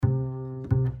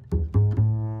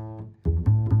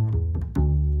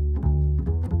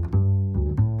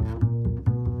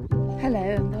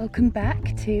Welcome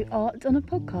back to Art on a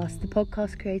Podcast, the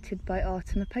podcast created by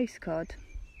Art on a Postcard.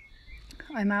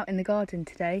 I'm out in the garden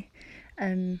today,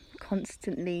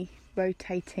 constantly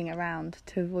rotating around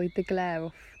to avoid the glare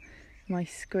off my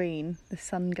screen, the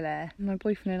sun glare. My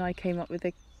boyfriend and I came up with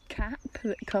a cap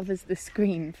that covers the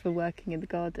screen for working in the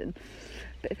garden.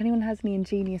 But if anyone has any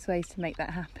ingenious ways to make that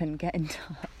happen, get in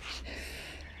touch.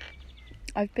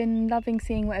 I've been loving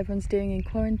seeing what everyone's doing in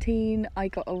quarantine. I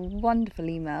got a wonderful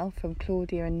email from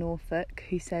Claudia in Norfolk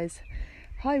who says,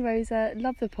 "Hi Rosa,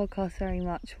 love the podcast very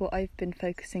much. What I've been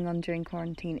focusing on during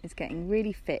quarantine is getting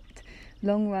really fit,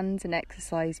 long runs and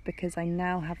exercise because I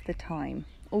now have the time.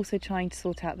 Also trying to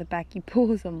sort out the baggy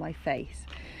pores on my face.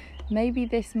 Maybe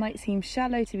this might seem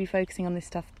shallow to be focusing on this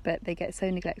stuff, but they get so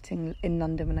neglected in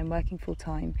London when I'm working full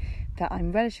time that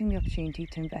I'm relishing the opportunity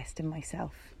to invest in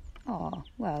myself."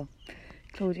 Well,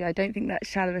 Claudia, I don't think that's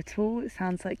shallow at all. It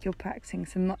sounds like you're practicing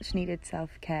some much needed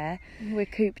self-care. We're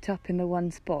cooped up in the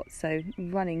one spot, so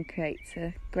running creates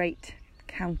a great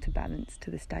counterbalance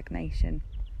to the stagnation.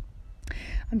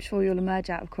 I'm sure you'll emerge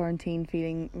out of quarantine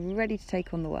feeling ready to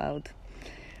take on the world.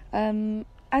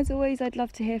 As always, I'd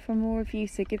love to hear from more of you,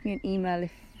 so give me an email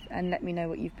and let me know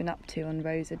what you've been up to on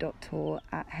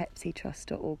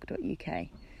rosa.tour@hepsitrust.org.uk.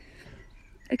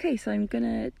 Okay, so I'm going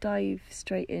to dive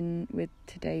straight in with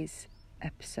today's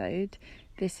episode.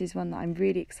 This is one that I'm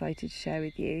really excited to share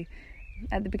with you.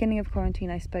 At the beginning of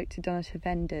quarantine, I spoke to Donata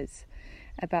Venders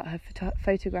about her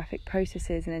photographic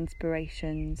processes and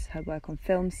inspirations, her work on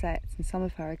film sets and some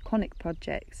of her iconic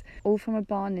projects, all from a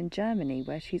barn in Germany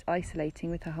where she's isolating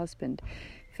with her husband,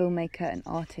 filmmaker and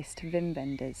artist Wim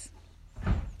Wenders.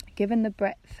 Given the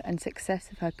breadth and success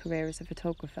of her career as a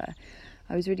photographer,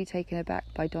 I was really taken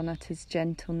aback by Donata's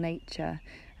gentle nature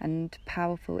and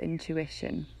powerful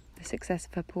intuition. The success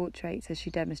of her portraits, as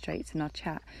she demonstrates in our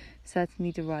chat,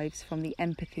 certainly derives from the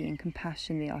empathy and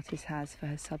compassion the artist has for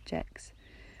her subjects.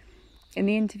 In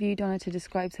the interview, Donata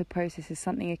describes her process as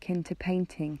something akin to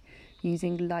painting,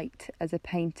 using light as a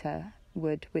painter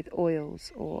would with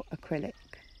oils or acrylic.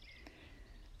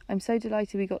 I'm so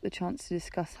delighted we got the chance to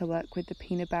discuss her work with the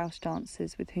Pina Bausch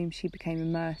dancers, with whom she became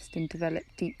immersed and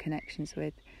developed deep connections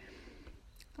with.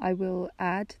 I will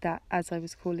add that as I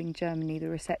was calling Germany, the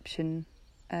reception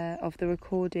of the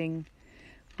recording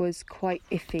was quite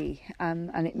iffy,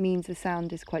 and it means the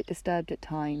sound is quite disturbed at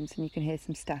times and you can hear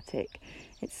some static.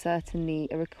 It's certainly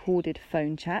a recorded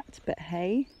phone chat, but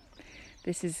hey,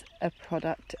 this is a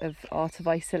product of art of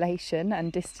isolation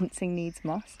and distancing needs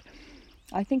must.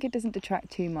 I think it doesn't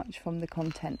detract too much from the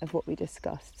content of what we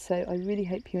discussed, so I really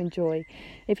hope you enjoy.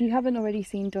 If you haven't already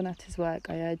seen Donata's work,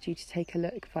 I urge you to take a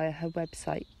look via her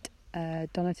website,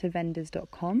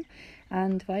 donatavenders.com,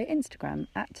 and via Instagram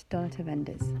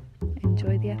 @donatavenders.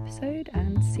 Enjoy the episode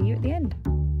and see you at the end.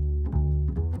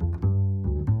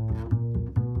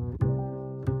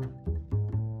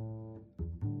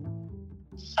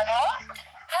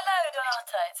 Hello,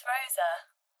 Donata, it's Rosa.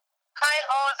 Hi,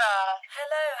 Rosa.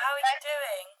 Hello, how are you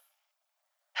doing?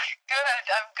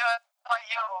 Good, I'm good. How are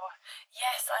you?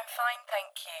 Yes, I'm fine,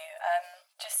 thank you.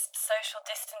 Just social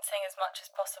distancing as much as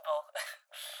possible.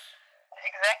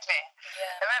 Exactly.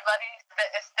 Yeah. Everybody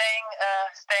is staying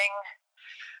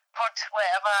put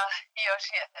wherever he or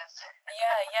she is.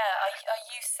 Yeah. Are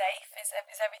you safe? Is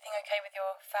everything okay with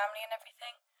your family and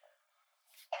everything?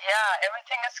 Yeah,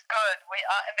 everything is good. We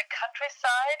are in the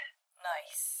countryside.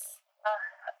 Nice.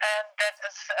 And that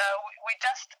is, we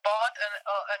just bought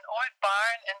an old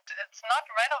barn, and it's not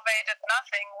renovated,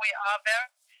 nothing. We are very,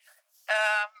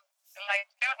 like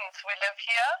students, we live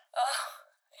here. Oh,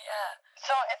 yeah.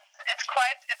 So it's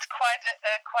quite a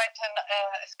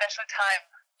special time.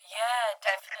 Yeah,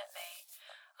 definitely.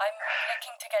 I'm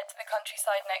looking to get to the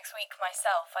countryside next week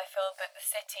myself. I feel that the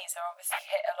cities are obviously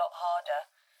hit a lot harder.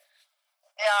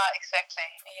 Yeah,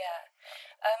 exactly. Yeah.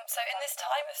 So in this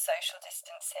time of social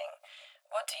distancing,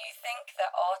 what do you think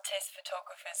that artists,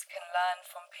 photographers can learn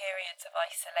from periods of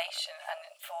isolation and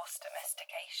enforced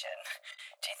domestication?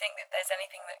 Do you think that there's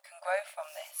anything that can grow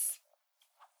from this?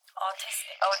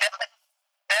 Artistic. Oh,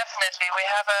 definitely. We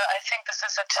have I think this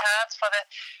is a chance for the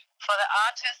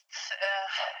artists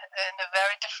in a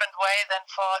very different way than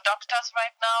for doctors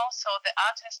right now. So the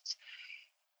artists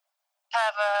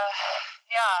have a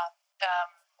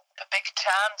big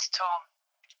chance to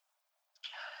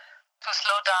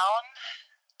slow down,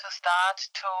 to start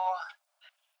to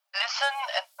listen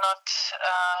and not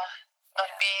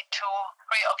be too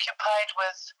preoccupied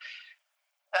with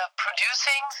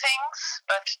producing things,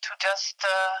 but to just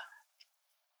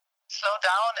slow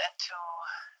down and to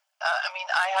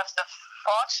I have the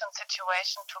fortunate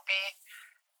situation to be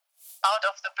out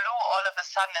of the blue, all of a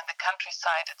sudden in the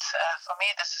countryside. It's for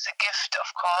me, this is a gift,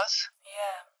 of course.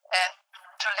 Yeah. And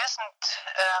to listen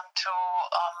to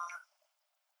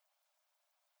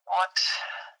what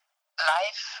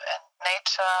life and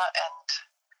nature and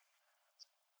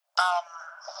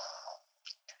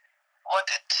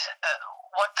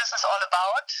what this is all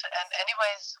about. And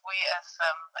anyways, we as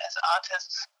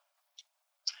artists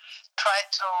try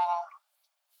to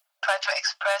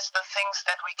express the things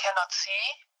that we cannot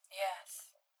see. Yes.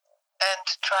 And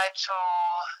try to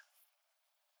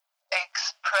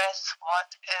express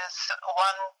what is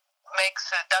one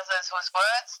does this with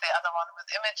words, the other one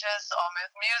with images or with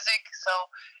music.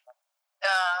 So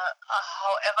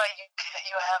however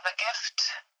you have a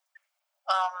gift,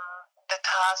 the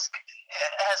task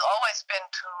has always been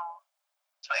to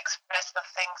express the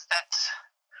things that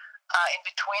are in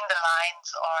between the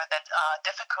lines or that are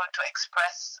difficult to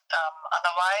express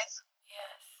otherwise.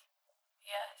 Yes.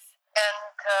 Yes.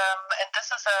 And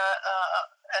this is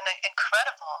an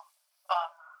incredible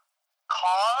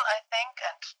call, I think,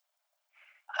 and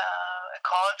a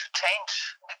call to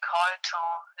change, a call to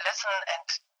listen and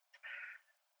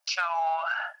to...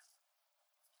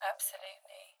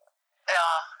 Absolutely.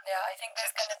 Yeah. Yeah, I think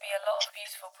there's going to be a lot of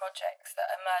beautiful projects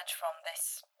that emerge from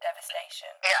this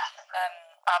devastation. Yeah,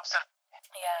 absolutely.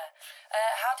 Yeah.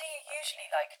 How do you usually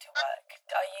like to work?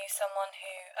 Are you someone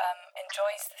who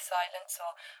enjoys the silence,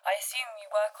 or I assume you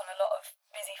work on a lot of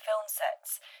busy film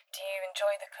sets. Do you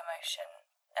enjoy the commotion?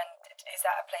 And is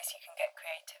that a place you can get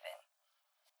creative in?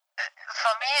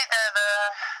 For me,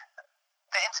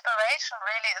 the inspiration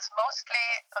really is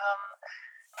mostly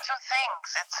two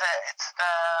things.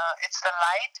 It's the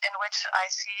light in which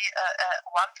I see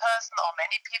one person or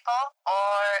many people,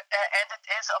 and it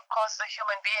is of course the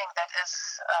human being that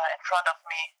is in front of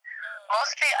me.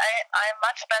 Mostly, I'm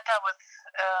much better with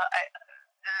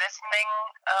listening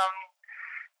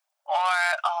or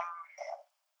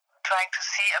trying to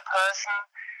see a person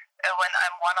when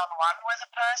I'm one-on-one with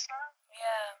a person.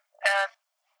 Yeah.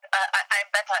 I'm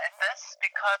better at this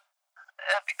because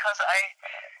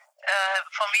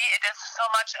for me it is so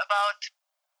much about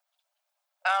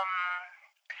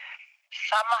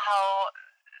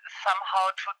somehow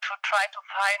to try to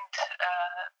find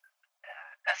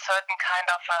a certain kind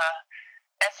of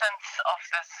essence of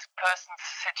this person's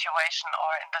situation,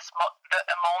 or in this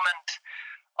a moment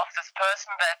of this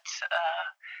person that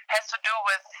has to do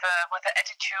with the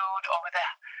attitude or with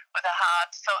the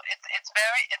heart. So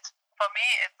it's for me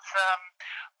it's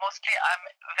mostly I'm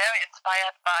very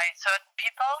inspired by certain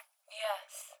people.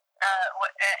 Yes.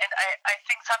 And I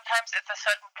think sometimes it's a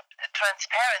certain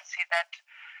transparency that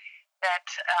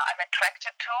I'm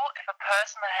attracted to. If a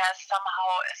person has somehow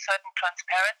a certain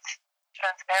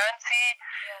transparency,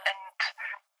 Yeah. and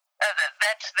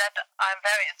that I'm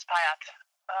very inspired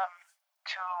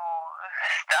to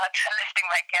start lifting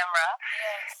my camera.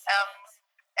 Yes.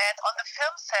 And on the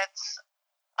film sets,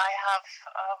 I have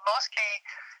mostly,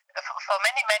 for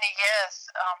many years,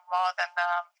 more than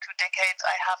 2 decades,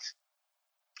 I have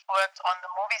worked on the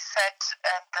movie set,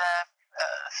 and the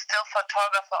still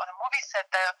photographer on a movie set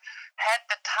there had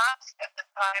the task at the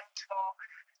time to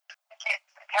get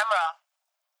the camera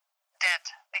did,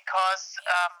 because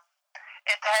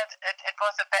it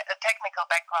was a technical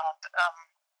background,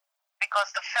 because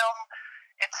the film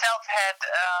itself had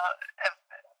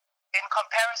in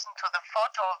comparison to the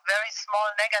photo very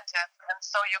small negative, and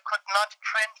so you could not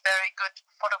print very good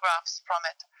photographs from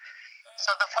it.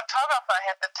 So the photographer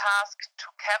had the task to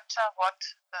capture what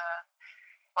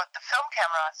the film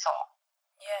camera saw.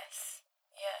 Yes.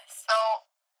 Yes. So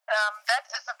that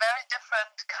is a very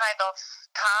different kind of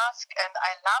task, and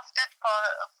I loved it for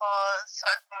a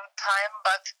certain time.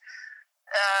 But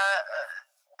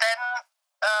then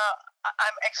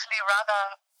I'm actually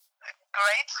rather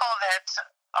grateful that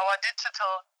our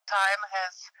digital time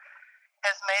has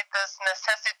made this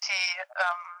necessity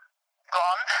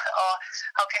gone, or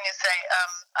how can you say?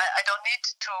 I don't need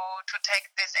to take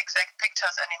these exact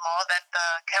pictures anymore that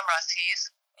the camera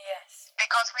sees. Yes.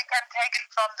 Because we can take it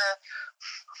from the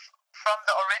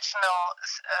original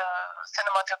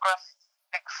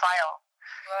cinematographic file.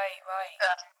 Right.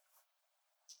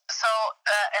 So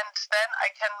and then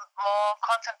I can more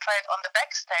concentrate on the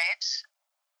backstage,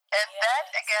 and Yes.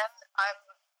 that again I'm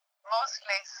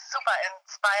mostly super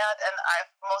inspired, and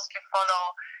I mostly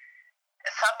follow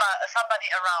somebody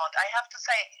around. I have to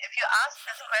say, if you ask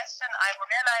this question, I'm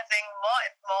realizing more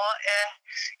and more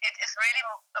it is really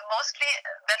mostly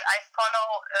that I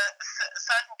follow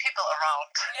certain people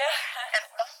around. Yeah.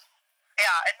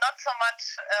 And not so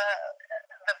much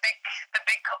the big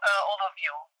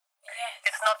overview. Yes.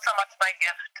 It's not so much my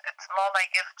gift. It's more my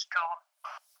gift to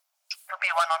to be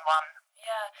one-on-one.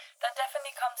 Yeah, that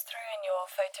definitely comes through in your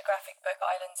photographic book,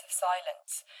 Islands of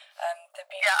Silence. The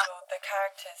the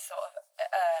characters sort of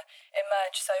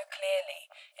emerge so clearly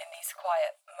in these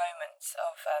quiet moments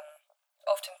of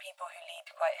often people who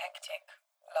lead quite hectic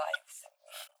lives.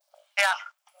 Yeah.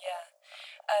 Yeah.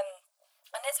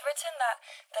 And it's written that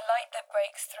the light that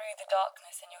breaks through the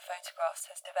darkness in your photographs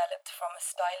has developed from a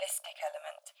stylistic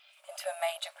element into a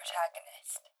major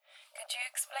protagonist. Could you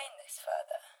explain this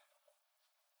further?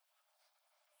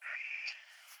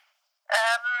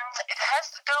 It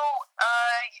has to do.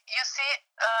 You see,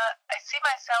 I see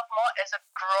myself more as a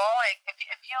drawing.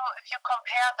 If you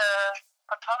compare the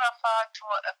photographer to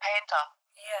a painter,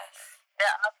 Yes.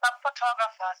 there are some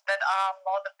photographers that are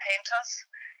more the painters,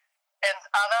 and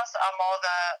others are more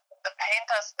the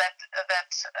painters that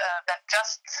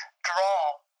just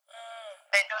draw.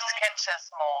 They do sketches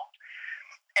more,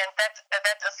 and that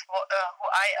is who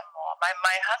I am more.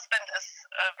 My husband is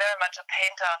very much a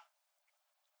painter.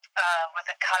 With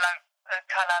the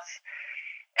colors,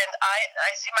 and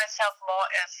I see myself more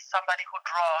as somebody who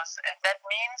draws, and that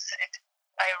means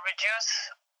I reduce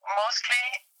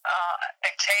mostly. I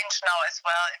change now as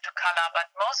well into color, but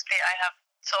mostly I have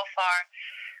so far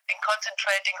been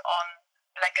concentrating on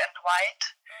black and white,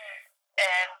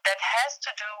 and that has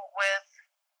to do with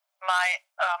my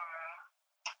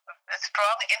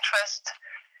strong interest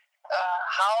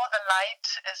how the light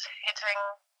is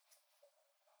hitting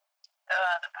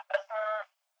the person,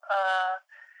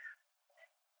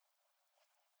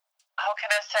 how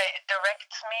can I say, it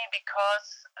directs me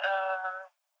because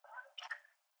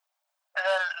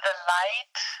the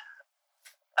light,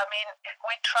 I mean, if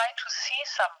we try to see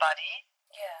somebody,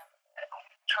 then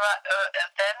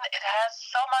it has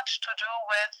so much to do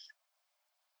with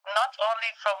not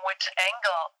only from which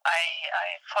angle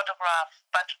I photograph,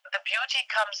 but the beauty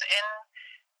comes in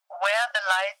where the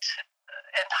light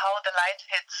and how the light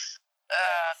hits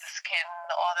the skin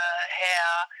or the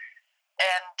hair,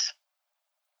 and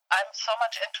I'm so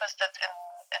much interested in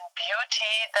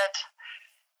beauty that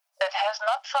has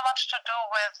not so much to do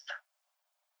with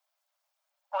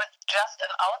just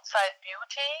an outside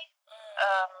beauty,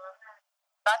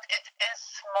 but it is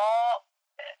more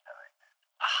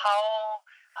how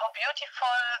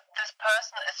beautiful this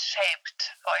person is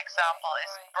shaped. For example,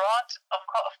 is brought of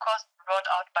course brought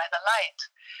out by the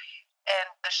light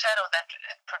and the shadow that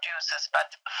it produces.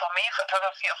 But for me,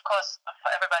 photography, of course,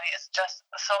 for everybody, is just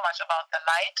so much about the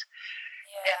light.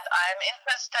 And I'm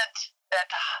interested that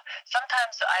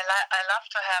sometimes I love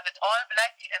to have it all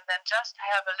black and then just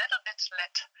have a little bit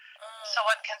lit, so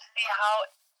one can see how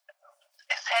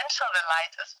essential the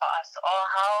light is for us, or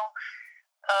how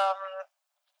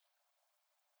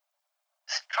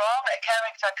strong a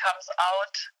character comes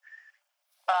out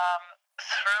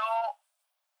through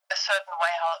a certain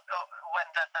way when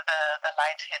the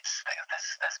light hits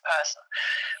this person.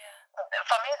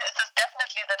 For me, this is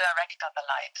definitely the director, the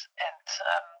light, and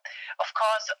of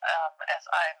course, as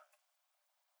I'm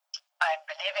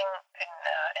believing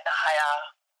in a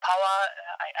higher power,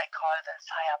 I call this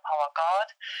higher power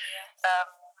God.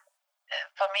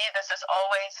 For me, this is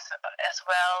always as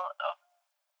well.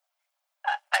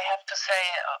 I have to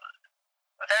say,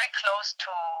 very close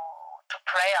to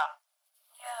prayer.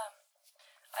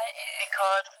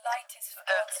 Because light is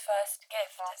God's first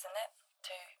gift, isn't it,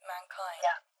 to mankind?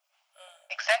 Yeah,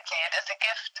 exactly. It is a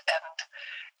gift, and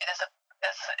it is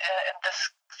in this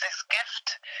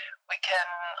gift we can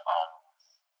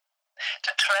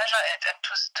to treasure it and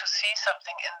to see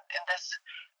something in this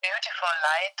beautiful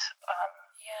light.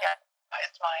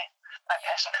 It's my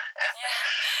passion.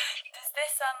 Does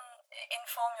this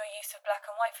inform your use of black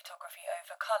and white photography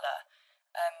over color?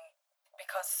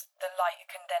 Because the light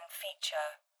can then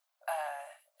feature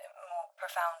more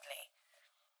profoundly.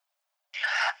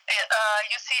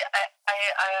 You see,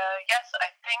 yes,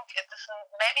 I think it is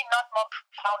maybe not more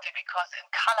profoundly, because in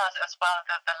colors as well,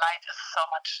 the light is so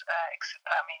much.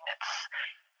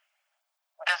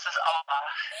 This is our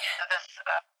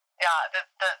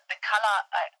the color.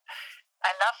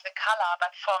 I love the color,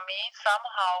 but for me,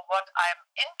 somehow, what I'm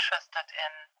interested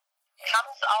in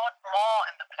comes out more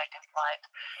in the black and white.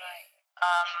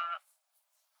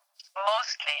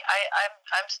 Mostly,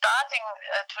 I'm starting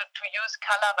to use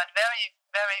color, but very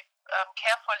very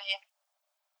carefully.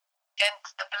 And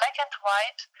the black and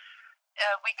white,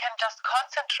 we can just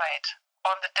concentrate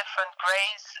on the different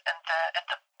grays and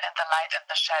the light and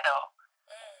the shadow.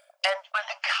 And with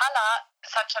the color,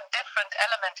 such a different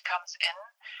element comes in,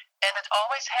 and it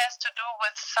always has to do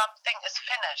with something is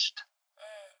finished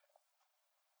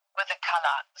with the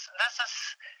color. So this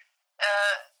is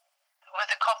with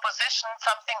the composition. composition,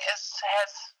 something has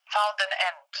found an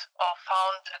end, or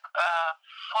found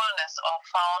fullness, or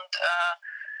found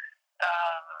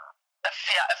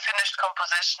a finished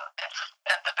composition,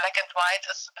 and the black and white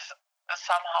is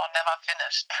somehow never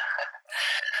finished.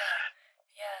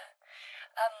 Yeah.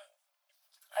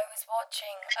 I was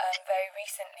watching very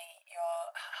recently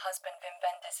your husband Wim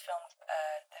Wenders' film,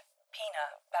 the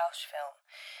Pina Bausch film.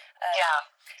 Yeah.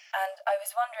 And I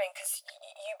was wondering, because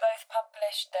you both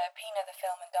published the Pina the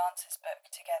Film and Dancers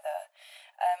book together,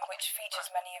 which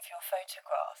features many of your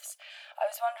photographs.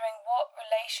 I was wondering, what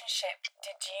relationship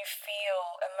did you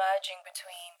feel emerging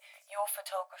between your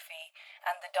photography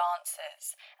and the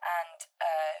dancers, and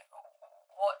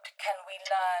what can we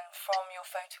learn from your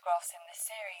photographs in this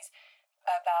series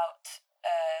about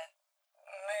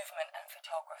movement and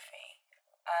photography?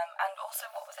 And also,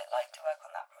 what was it like to work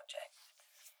on that project?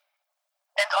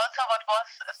 And also, what was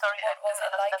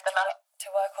it like to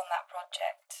work on that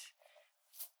project?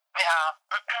 Yeah.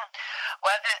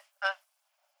 Well,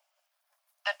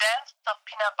 the dancers of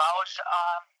Pina Bausch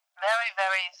are very,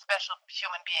 very special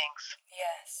human beings.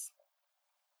 Yes.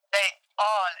 They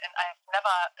all, and I've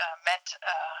never met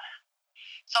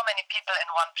so many people in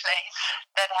one place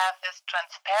that have this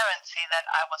transparency that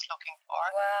I was looking for.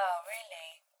 Wow,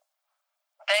 really?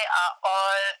 They are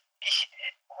all,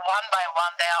 one by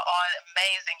one, they are all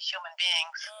amazing human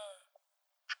beings.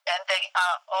 And they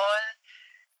are all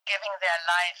giving their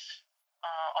life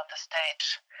on the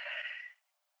stage.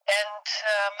 And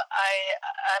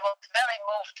I was very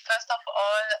moved. First of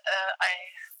all, I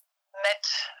met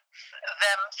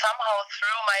them somehow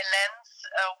through my lens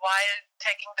while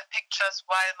taking the pictures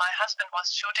while my husband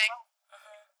was shooting.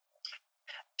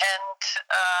 And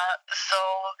so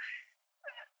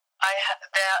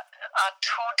there are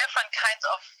two different kinds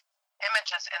of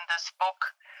images in this book,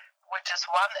 which is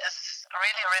one is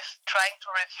really trying to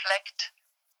reflect,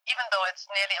 even though it's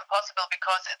nearly impossible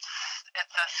because it's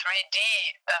a 3D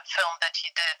film that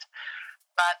he did,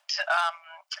 but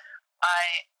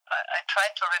I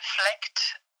tried to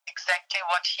reflect exactly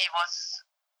what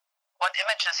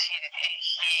images he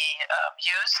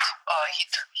used or he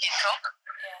took.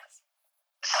 Yes.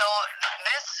 So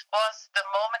this was the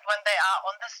moment when they are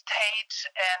on the stage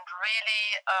and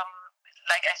really,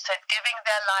 like I said, giving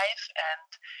their life, and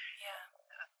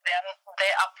then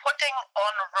they are putting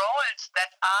on roles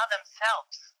that are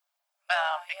themselves,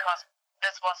 because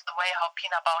this was the way how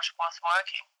Pina Bausch was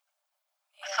working.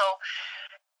 So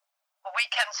we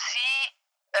can see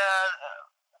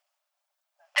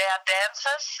their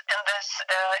dances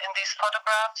in these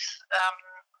photographs,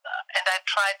 and I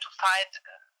tried to find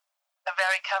a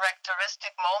very characteristic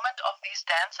moment of these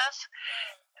dances.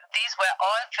 These were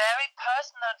all very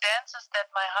personal dances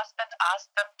that my husband asked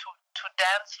them to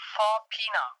dance for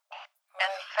Pina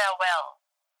and farewell.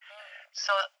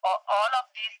 So all of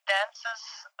these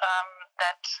dances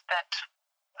that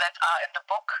are in the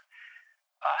book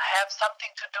have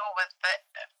something to do with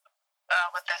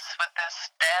this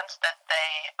dance that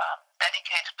they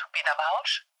dedicated to Pina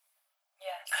Bausch.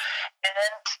 Yes. And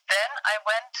then I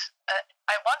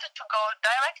wanted to go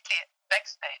directly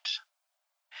backstage.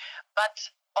 But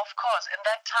of course, in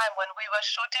that time when we were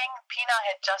shooting, Pina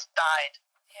had just died.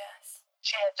 Yes.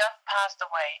 She had just passed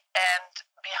away. And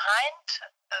behind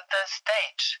the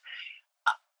stage,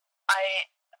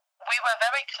 we were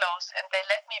very close and they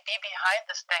let me be behind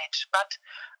the stage. But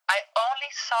I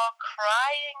only saw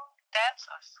crying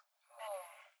dancers.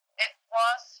 It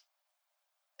was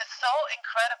so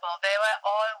incredible. They were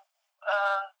all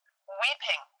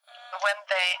weeping when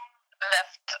they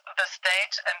left the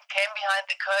stage and came behind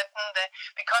the curtain,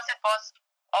 because it was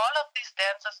all of these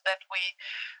dancers that we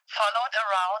followed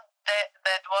around.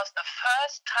 That was the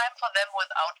first time for them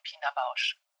without Pina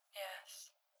Bausch. Yes.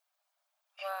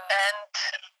 Wow. And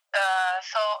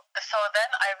so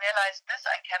then I realized this: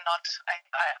 I cannot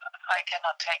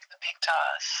take the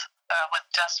pictures with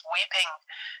just weeping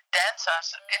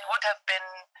dancers. It would have been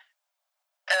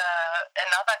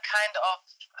another kind of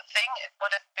thing. It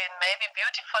would have been maybe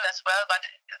beautiful as well, but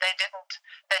they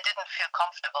didn't feel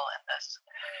comfortable in this.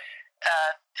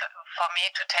 For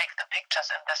me to take the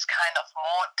pictures in this kind of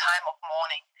time of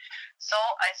mourning. So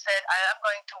I said I am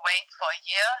going to wait for a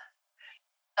year,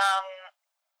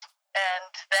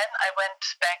 and then I went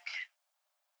back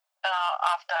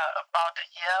after about a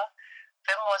year.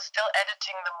 Wim was still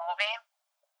editing the movie,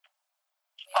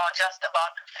 or just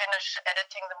about to finish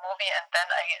editing the movie, and then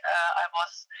I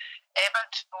was able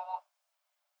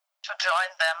to join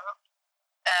them,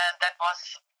 and that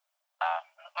was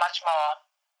much more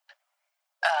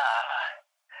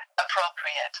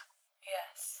appropriate.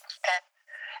 Yes.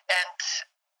 And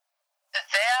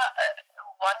there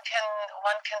one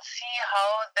can see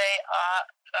how they are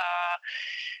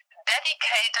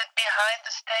dedicated behind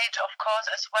the stage. Of course,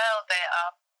 as well, they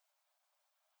are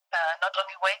not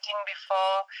only waiting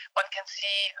before. One can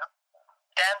see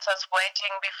dancers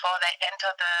waiting before they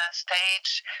enter the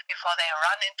stage, before they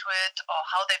run into it, or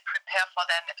how they prepare for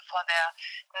their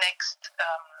next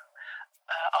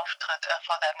Auftritt,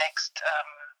 for their next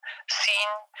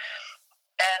scene,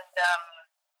 and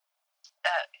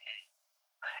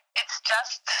it's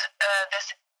just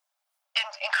this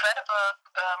incredible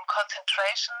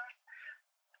concentration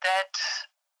that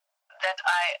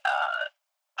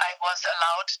I was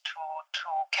allowed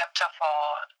to capture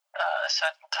for a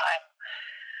certain time.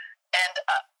 And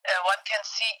one can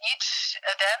see each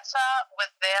dancer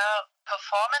with their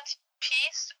performance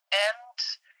piece and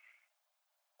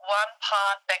one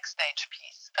part backstage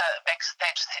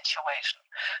situation.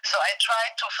 So I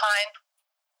tried to find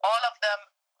all of them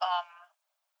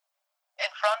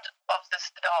in front of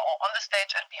or on the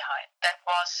stage and behind. That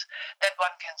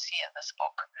one can see in this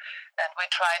book, and we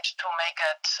tried to make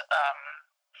it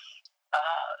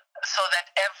so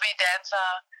that every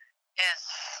dancer is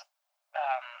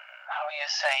how you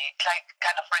say, like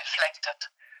kind of reflected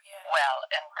well,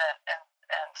 and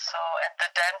the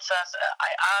dancers.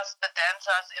 I asked the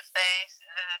dancers if they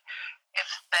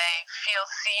feel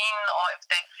seen or if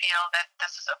they feel that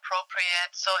this is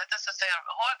appropriate. So this is a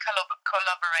whole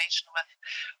collaboration with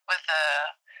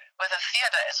the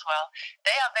theater as well.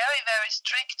 They are very, very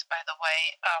strict, by the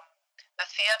way. The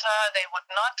theater, they would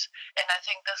not, and I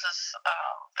think this is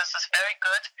very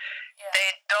good. Yeah.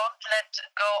 They don't let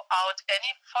go out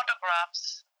any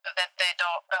photographs that they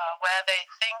don't where they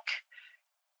think,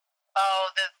 oh,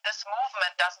 this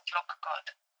movement doesn't look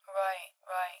good. Right.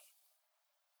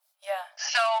 Yeah.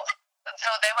 So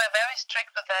they were very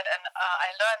strict with that, and I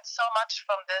learned so much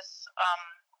from this.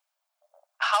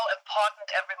 How important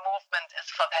every movement is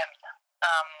for them.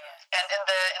 And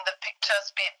in the pictures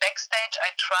backstage,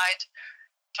 I tried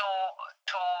to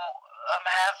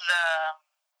have the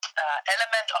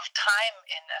element of time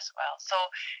in as well. So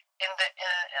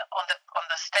on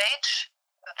the stage,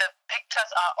 the pictures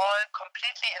are all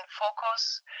completely in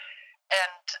focus,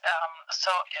 and so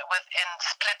within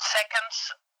split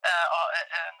seconds,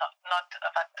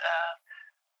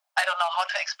 I don't know how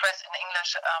to express in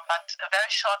English, but a very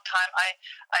short time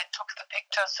I took the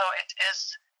picture, so it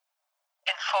is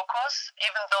in focus,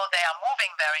 even though they are moving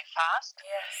very fast.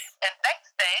 Yes. And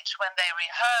backstage, when they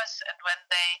rehearse and when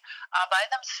they are by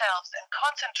themselves and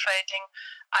concentrating,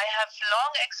 I have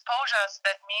long exposures.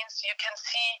 That means you can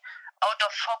see out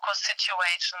of focus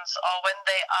situations, or when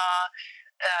they are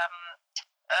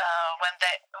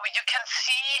you can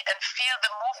see and feel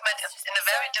the movement in a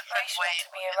very different way.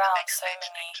 To be around so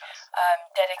many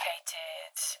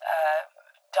dedicated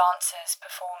dancers,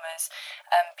 performers,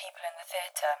 people in the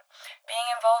theatre. Being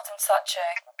involved in such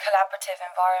a collaborative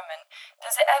environment,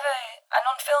 does it ever, and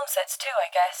on film sets too,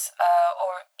 I guess,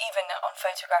 or even on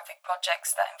photographic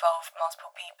projects that involve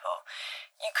multiple people,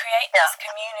 you create these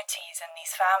communities and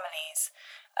these families,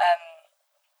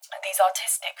 these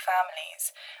artistic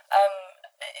families.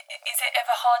 Is it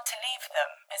ever hard to leave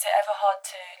them? Is it ever hard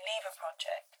to leave a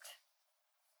project?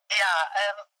 Yeah,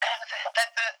 that's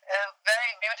a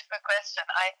very beautiful question.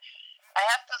 I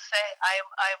have to say, I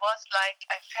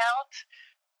felt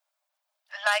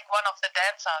like one of the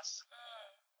dancers,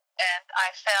 and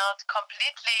I felt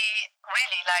completely,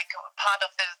 really like part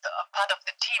of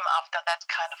the team after that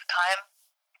kind of time.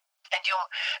 And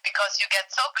because you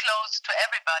get so close to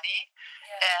everybody,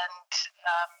 and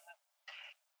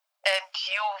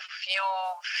you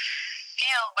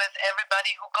feel with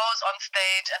everybody who goes on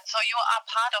stage, and so you are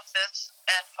part of this.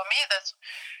 And for me, this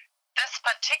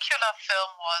particular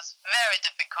film was very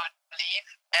difficult to leave,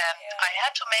 and I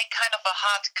had to make kind of a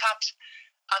hard cut.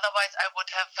 Otherwise, I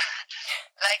would have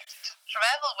liked to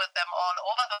travel with them all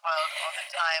over the world all the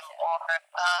time, or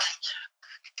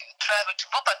travel to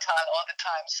Wuppertal all the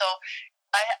time. So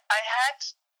I had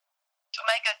to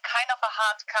make a kind of a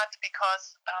hard cut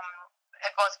because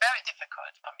it was very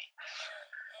difficult for me.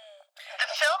 The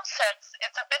film sets,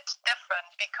 it's a bit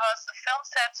different, because the film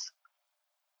sets,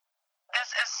 this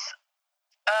is,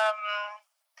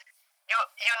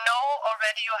 you know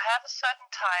already, you have a certain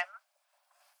time.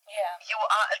 Yeah. You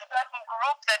are a certain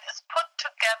group that is put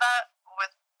together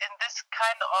in this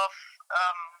kind of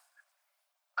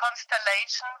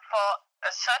constellation for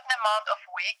a certain amount of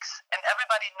weeks, and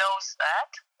everybody knows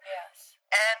that. Yes.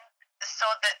 And so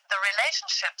the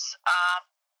relationships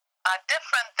are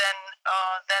different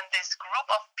than this group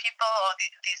of people, or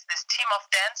this team of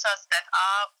dancers that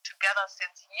are together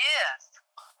since years.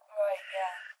 Right.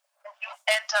 Yeah. you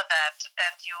enter that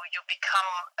and you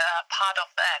become part of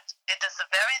that. It is a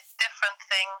very different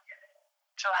thing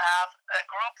to have a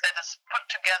group that is put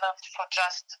together for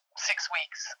just 6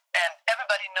 weeks and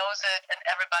everybody knows it and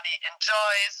everybody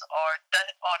enjoys or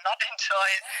not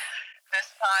enjoys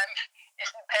this time. It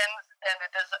depends, and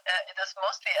it is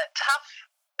mostly a tough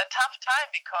time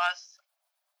because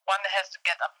one has to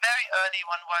get up very early,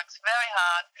 one works very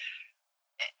hard.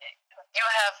 You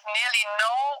have nearly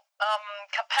no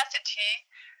capacity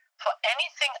for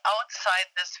anything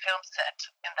outside this film set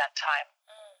in that time.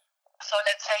 So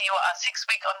let's say you are 6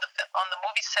 weeks on the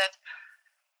movie set.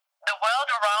 The world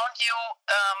around you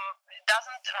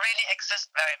doesn't really exist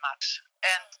very much,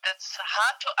 and it's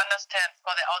hard to understand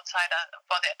for the outsider,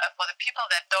 for the people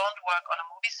that don't work on a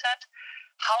movie set,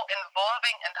 how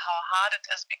involving and how hard it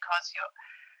is, because you're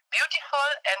beautiful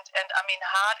and I mean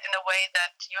hard in a way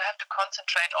that you have to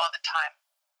concentrate all the time.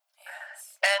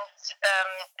 Yes.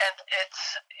 And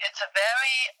it's a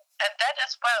very, and that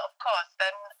as well, of course.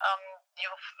 Then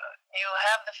you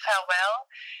have the farewell,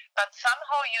 but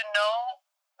somehow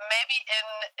maybe in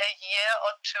a year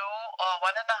or two or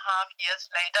 1.5 years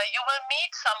later, you will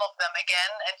meet some of them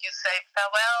again, and you say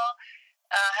farewell.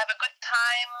 Have a good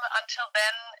time until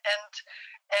then,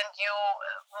 and you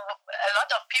a lot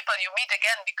of people you meet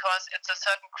again because it's a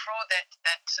certain crew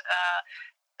that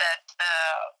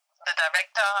the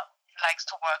director likes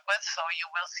to work with, so you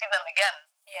will see them again.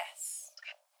 Yes.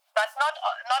 But not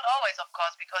always, of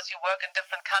course, because you work in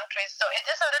different countries. So it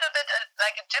is a little bit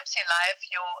like a gypsy life.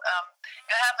 You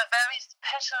have a very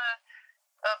special,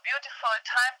 beautiful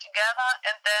time together,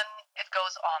 and then it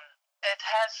goes on. It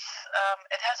has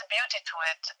a beauty to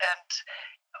it, and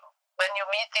when you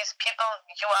meet these people,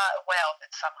 you are aware of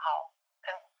it somehow.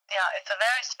 And yeah, it's a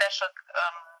very special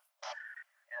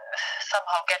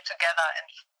somehow get together and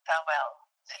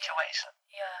farewell situation.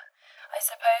 Yeah. I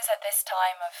suppose at this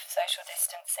time of social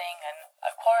distancing and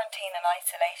quarantine and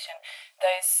isolation,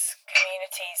 those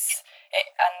communities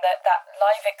and that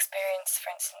live experience,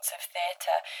 for instance, of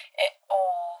theatre,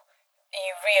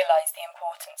 you realise the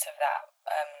importance of that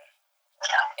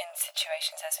in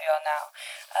situations as we are now.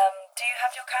 Do you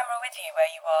have your camera with you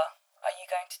where you are? Are you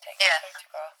going to take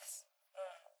photographs?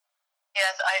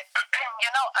 Yes,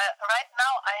 right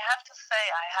now I have to say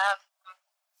I have.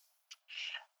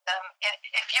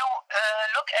 If you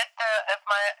look at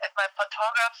my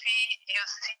photography, you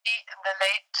see in the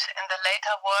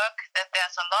later work that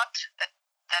there's a lot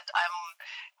that I'm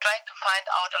trying to find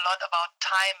out a lot about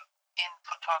time in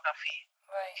photography.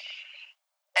 Right.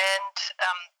 And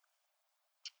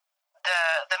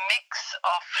the mix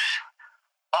of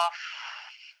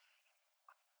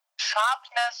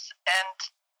sharpness and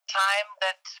time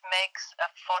that makes a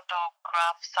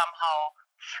photograph somehow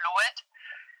fluid.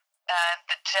 And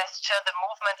the gesture, the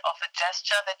movement of a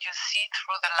gesture that you see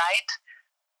through the light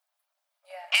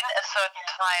in a certain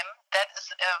time, that is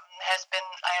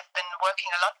I have been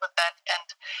working a lot with that, and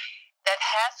that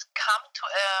has come to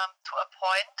a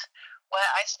point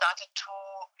where I started to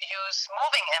use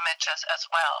moving images as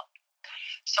well.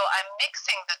 So I'm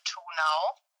mixing the two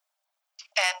now,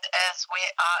 and as we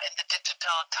are in the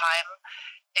digital time,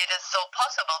 it is so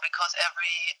possible because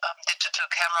every digital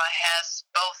camera has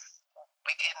both.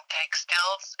 We can take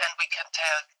stills and we can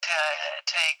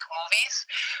take movies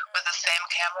with the same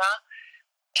camera.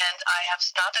 And I have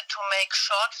started to make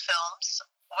short films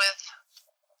with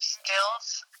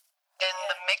stills in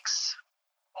the mix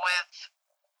with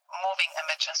moving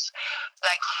images,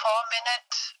 like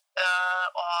 4-minute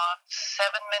or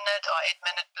 7-minute or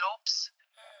 8-minute loops.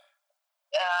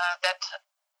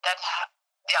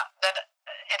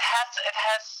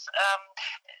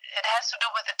 It has to do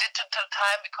with the digital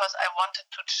time because I wanted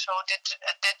to show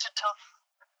a digital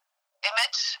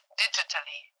image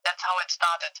digitally. That's how it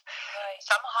started. Right.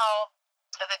 Somehow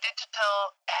the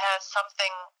digital has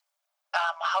something,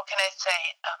 how can I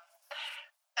say,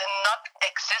 not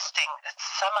existing. It's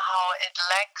somehow it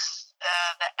lacks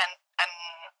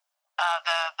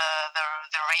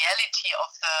the reality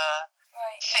of the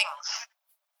things.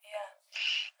 Yeah.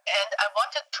 And I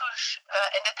wanted to,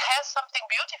 and it has something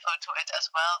beautiful to it as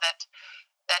well, that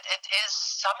it is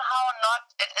somehow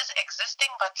it is existing,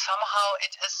 but somehow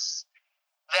it is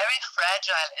very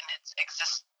fragile in its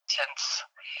existence,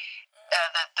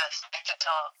 the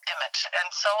digital image. And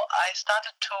so I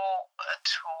started to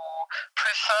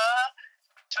prefer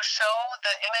to show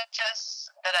the images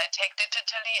that I take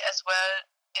digitally as well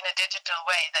in a digital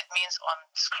way. That means on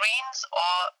screens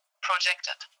or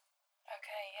projected.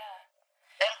 Okay, yeah.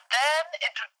 And then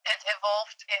it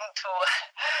evolved into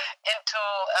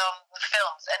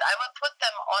films, and I will put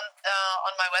them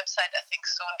on my website I think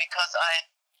soon, because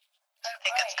I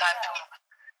think it's time to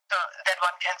that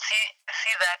one can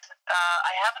see that.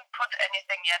 I haven't put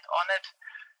anything yet on it,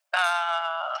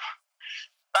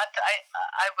 but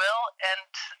I will,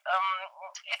 and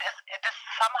it is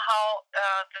somehow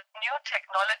the new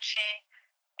technology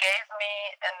gave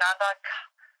me another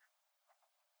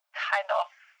kind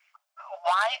of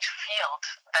wide field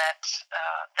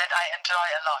that I enjoy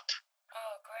a lot.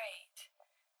 Oh, great.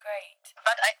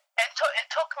 But it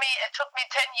took me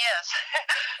 10 years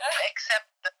to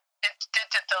accept it's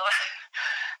digital.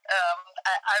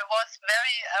 I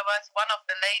was one of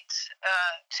the late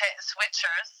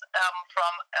switchers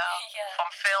from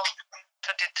film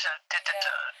to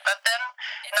digital. But then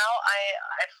now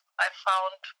I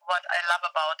found what I love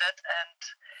about it, and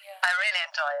I really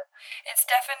enjoy it. It's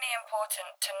definitely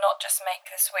important to not just make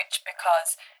the switch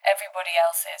because everybody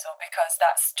else is, or because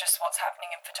that's just what's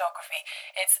happening in photography.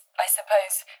 It's, I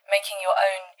suppose, making your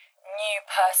own new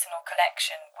personal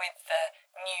collection with the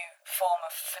new form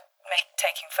of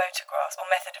taking photographs or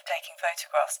method of taking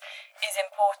photographs is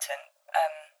important,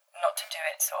 not to do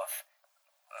it sort of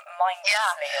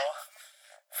mindlessly or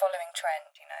following trend,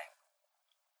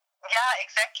 Yeah,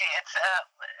 exactly. It's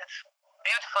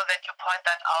beautiful that you point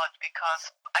that out,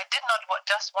 because I did not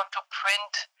just want to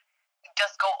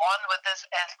just go on with this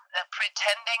as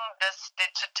pretending this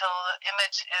digital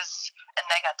image is a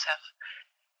negative.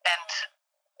 And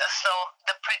so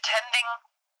the pretending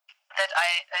that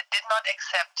I did not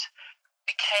accept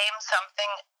became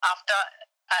something after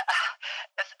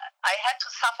I had to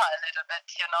suffer a little bit,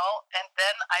 and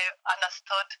then I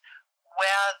understood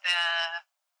where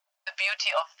the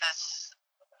beauty of this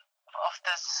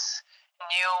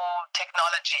new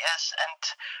technology is, and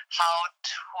how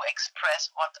to express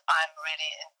what I'm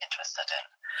really interested in.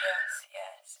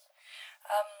 Yes.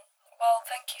 Well,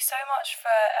 thank you so much for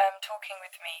talking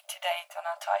with me today,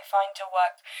 Donata. I find your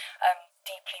work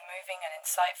deeply moving and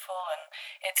insightful, and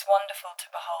it's wonderful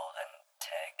to behold and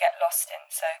to get lost in.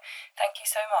 So thank you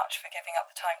so much for giving up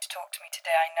the time to talk to me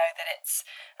today. I know that it's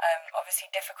obviously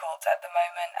difficult at the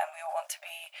moment, and we all want to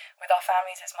be with our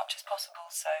families as much as possible.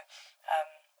 So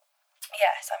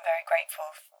yes, I'm very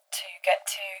grateful to get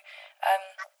to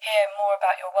hear more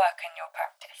about your work and your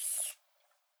practice.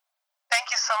 Thank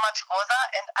you so much, Rosa.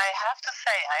 And I have to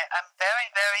say, I'm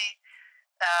very, very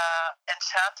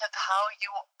enchanted how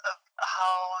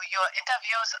your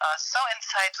interviews are so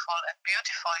insightful and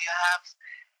beautiful. You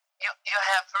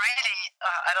have really,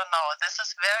 I don't know, this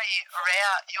is very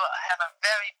rare. You have a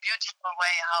very beautiful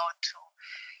way how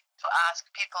to ask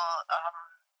people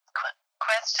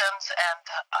questions, and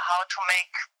how to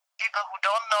make people who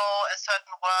don't know a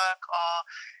certain work, or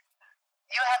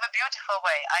you have a beautiful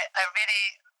way. I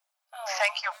really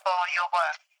thank you for your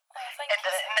work. Thank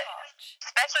you so much.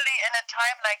 Especially in a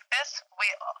time like this, we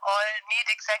all need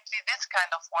exactly this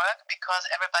kind of work, because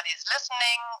everybody is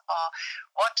listening or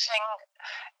watching,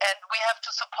 and we have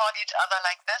to support each other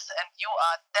like this, and you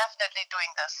are definitely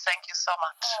doing this. Thank you so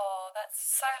much. Oh, that's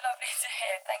so lovely to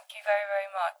hear. Thank you very, very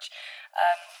much.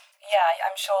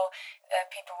 I'm sure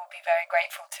people will be very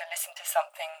grateful to listen to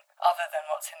something other than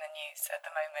what's in the news at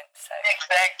the moment. So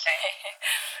exactly.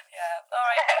 Yeah. All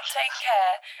right. Well, take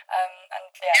care.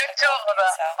 And you too,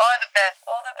 Rosa. All the best.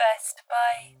 All the best.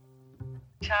 Bye.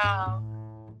 Ciao.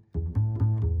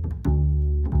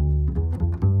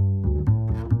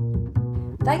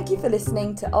 Thank you for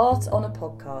listening to Art on a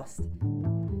Podcast.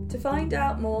 To find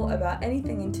out more about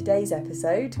anything in today's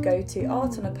episode, go to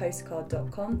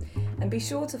artonapostcard.com and be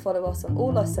sure to follow us on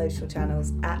all our social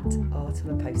channels at Art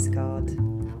on a Postcard.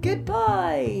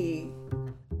 Goodbye!